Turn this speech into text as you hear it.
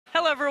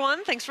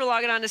everyone. Thanks for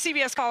logging on to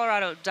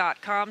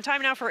CBSColorado.com.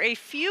 Time now for a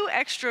few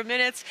extra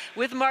minutes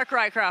with Marc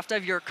Rycroft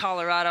of your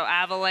Colorado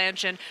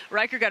Avalanche. And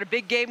Ryker got a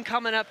big game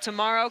coming up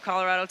tomorrow.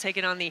 Colorado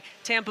taking on the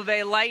Tampa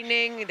Bay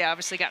Lightning. They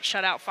obviously got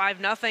shut out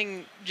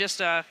 5-0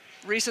 just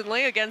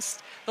recently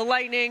against the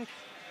Lightning.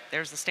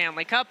 There's the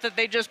Stanley Cup that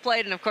they just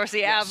played, and of course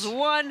the Avs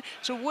won.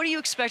 So what are you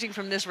expecting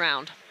from this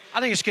round? I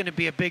think it's going to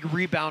be a big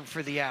rebound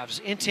for the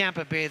Avs. In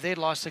Tampa Bay, they'd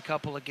lost a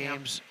couple of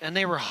games, and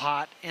they were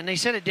hot. And they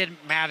said it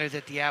didn't matter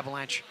that the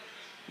Avalanche,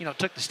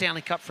 took the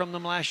Stanley Cup from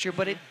them last year,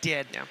 but it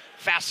did. Yeah.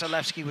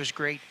 Vasilevsky was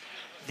great.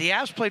 The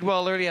Avs played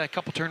well early, had a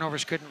couple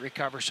turnovers, couldn't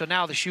recover. So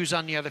now the shoe's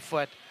on the other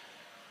foot.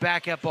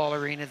 Back at Ball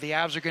Arena. The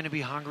Avs are going to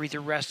be hungry.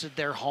 They're rested.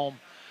 They're home.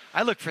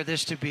 I look for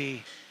this to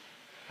be,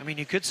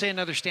 you could say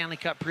another Stanley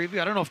Cup preview.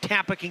 I don't know if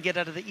Tampa can get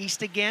out of the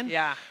East again.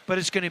 Yeah. But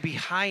it's going to be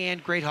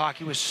high-end, great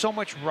hockey with so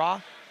much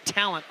raw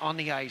talent on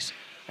the ice.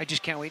 I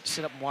just can't wait to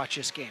sit up and watch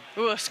this game.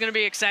 Ooh, it's going to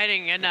be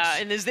exciting. And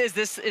and is this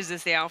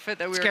the outfit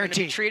that we're going to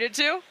be treated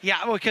to?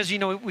 Yeah, well, because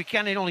we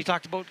kind of only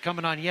talked about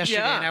coming on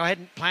yesterday, and I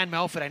hadn't planned my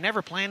outfit. I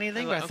never plan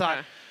anything, but I thought,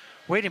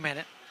 wait a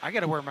minute, I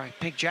got to wear my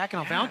pink jacket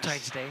on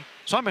Valentine's Day,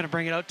 so I'm going to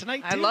bring it out tonight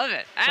too. I love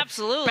it. So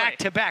absolutely. Back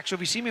to back. So if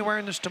you see me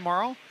wearing this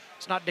tomorrow,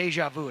 it's not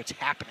deja vu. It's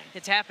happening.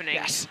 It's happening.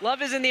 Yes.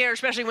 Love is in the air,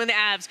 especially when the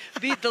Avs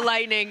beat the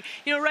Lightning.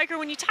 Ryker,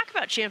 when you talk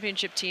about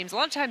championship teams, a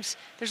lot of times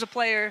there's a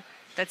player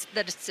that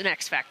it's an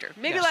X factor.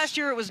 Maybe last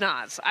year it was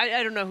Nas.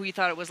 I don't know who you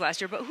thought it was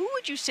last year, but who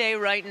would you say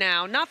right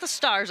now, not the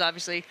Stars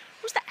obviously,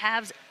 who's the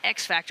Avs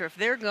X factor if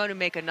they're going to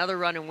make another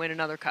run and win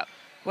another cup?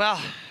 Well,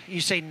 you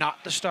say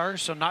not the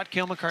Stars, so not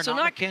Cale Makar, so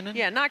not McKinnon?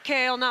 Yeah, not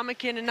Cale, not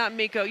McKinnon, not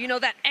Mikko.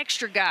 That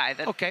extra guy.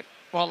 Okay.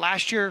 Well,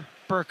 last year,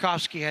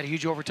 Burakovsky had a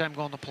huge overtime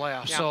goal in the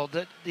playoffs. Yeah.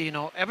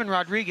 So, Evan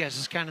Rodriguez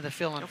is kind of the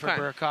fill-in for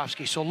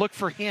Burakovsky. So look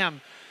for him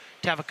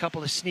to have a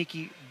couple of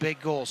sneaky big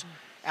goals.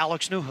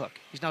 Alex Newhook,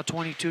 he's now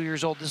 22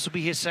 years old. This will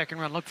be his second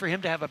run. Look for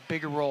him to have a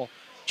bigger role.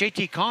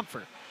 JT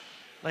Comfort,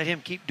 let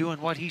him keep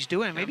doing what he's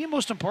doing. Maybe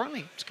most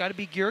importantly, it's got to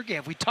be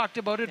Georgiev. We talked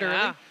about it early.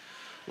 A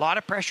lot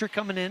of pressure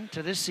coming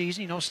into this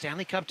season.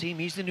 Stanley Cup team,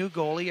 he's the new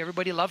goalie.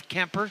 Everybody loved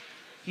Kemper.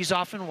 He's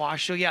off and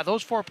washed. So, yeah,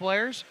 those four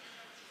players,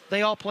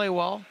 they all play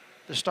well.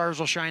 The Stars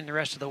will shine the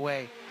rest of the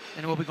way,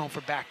 and we'll be going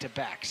for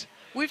back-to-backs.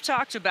 We've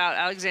talked about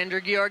Alexandar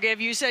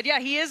Georgiev. You said,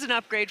 he is an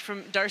upgrade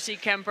from Darcy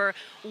Kemper.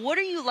 What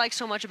do you like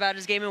so much about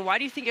his game, and why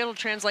do you think it'll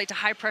translate to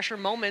high-pressure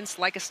moments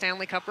like a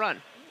Stanley Cup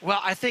run?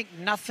 Well, I think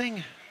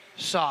nothing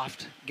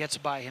soft gets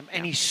by him,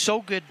 and he's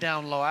so good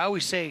down low. I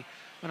always say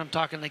when I'm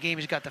talking the game,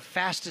 he's got the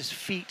fastest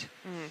feet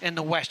in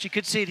the West. You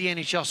could say the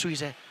NHL, so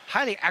he's a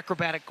highly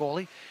acrobatic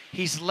goalie.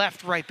 He's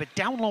left, right, but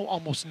down low,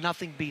 almost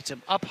nothing beats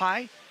him. Up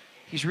high,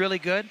 he's really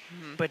good,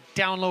 but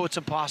down low, it's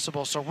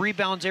impossible. So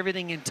rebounds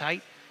everything in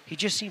tight. He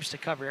just seems to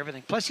cover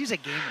everything. Plus, he's a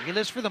gamer. He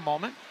lives for the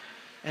moment,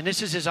 and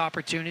this is his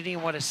opportunity.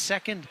 And what a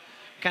second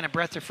kind of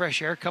breath of fresh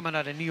air coming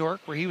out of New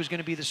York, where he was going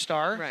to be the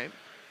star. Right.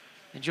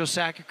 And Joe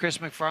Sakic and Chris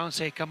McFarland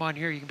say, come on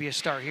here, you can be a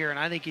star here. And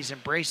I think he's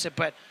embraced it.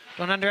 But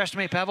don't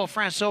underestimate Pavel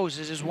Francouz.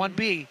 This is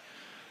 1B.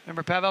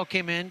 Remember, Pavel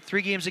came in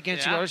 3 games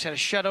against the Oilers, had a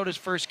shutout his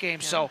first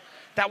game. So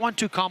that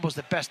 1-2 combo is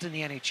the best in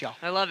the NHL.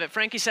 I love it.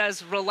 Frankie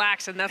says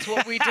relax, and that's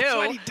what we do. That's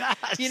what he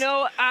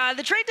does.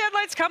 The trade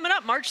deadline's coming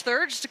up March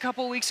 3rd, just a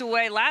couple weeks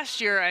away.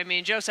 Last year,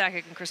 Joe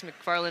Sakic and Chris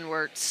McFarland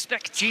were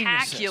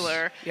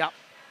spectacular. Yep.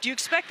 Do you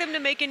expect them to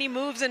make any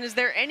moves, and is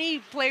there any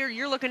player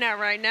you're looking at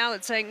right now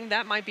that's saying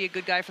that might be a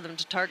good guy for them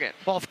to target?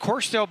 Well, of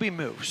course there'll be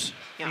moves.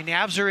 Yeah. The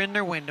Avs are in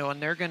their window,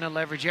 and they're going to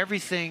leverage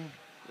everything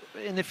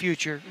in the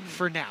future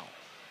for now.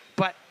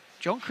 But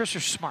Joe and Chris are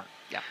smart.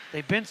 Yeah.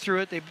 They've been through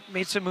it. They've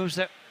made some moves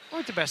that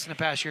weren't the best in the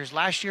past years.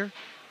 Last year,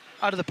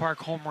 out of the park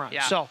home run.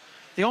 Yeah. So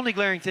the only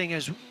glaring thing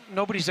is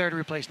nobody's there to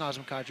replace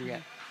Nazem Kadri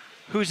yet.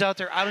 Who's out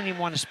there? I don't even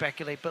want to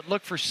speculate, but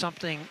look for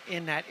something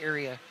in that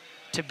area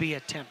to be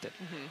attempted.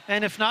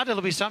 And if not,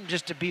 it'll be something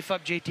just to beef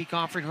up JT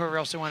Comfort and whoever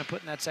else they want to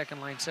put in that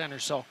second-line center.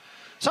 So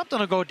something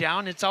will go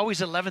down. It's always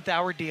an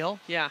 11th-hour deal.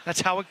 Yeah. That's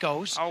how it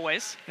goes.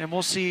 Always. And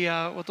we'll see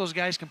what those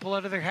guys can pull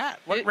out of their hat.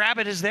 What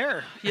rabbit is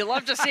there? You'll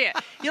love to see it.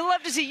 You'll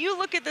love to see. You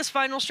look at this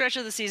final stretch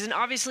of the season.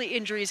 Obviously,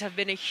 injuries have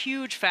been a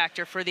huge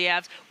factor for the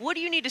Avs. What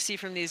do you need to see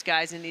from these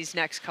guys in these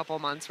next couple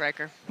of months,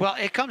 Ryker? Well,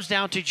 it comes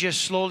down to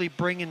just slowly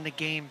bringing the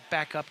game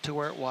back up to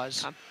where it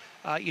was.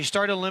 You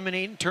start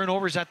eliminating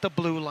turnovers at the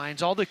blue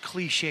lines, all the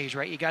cliches,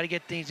 right? You got to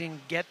get things in,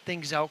 get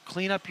things out,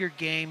 clean up your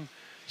game,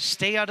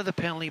 stay out of the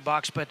penalty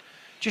box, but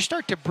just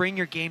start to bring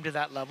your game to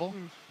that level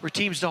where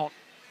teams don't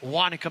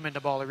want to come into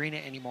Ball Arena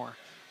anymore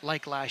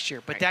like last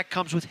year. But that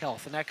comes with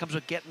health, and that comes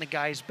with getting the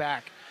guys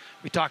back.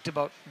 We talked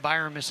about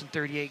Byron missing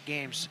 38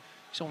 games.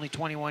 He's only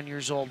 21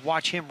 years old.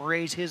 Watch him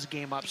raise his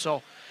game up.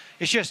 So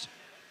it's just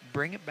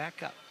bring it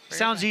back up.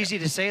 Sounds easy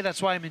to say.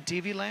 That's why I'm in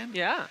TV land.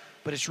 Yeah.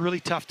 But it's really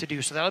tough to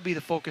do. So that'll be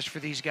the focus for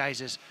these guys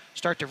is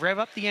start to rev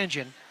up the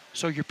engine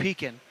so you're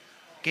peaking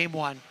game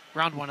 1,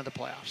 round 1 of the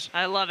playoffs.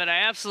 I love it. I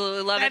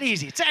absolutely love it. It's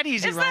that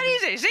easy. It's that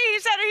easy. See, you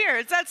said it here.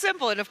 It's that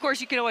simple. And, of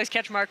course, you can always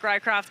catch Marc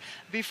Rycroft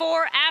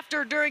before,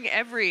 after, during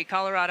every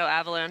Colorado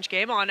Avalanche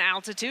game on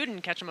Altitude.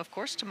 And catch them, of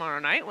course, tomorrow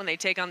night when they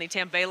take on the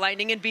Tampa Bay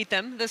Lightning and beat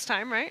them this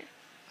time, right?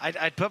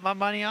 I'd put my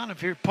money on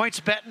if you're points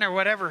betting or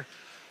whatever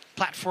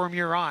platform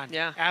you're on.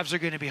 Yeah. Avs are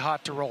going to be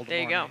hot to roll tomorrow.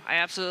 There you go. I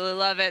absolutely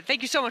love it.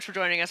 Thank you so much for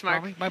joining us,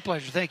 Mark. My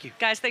pleasure. Thank you.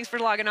 Guys, thanks for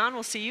logging on.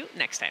 We'll see you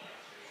next time.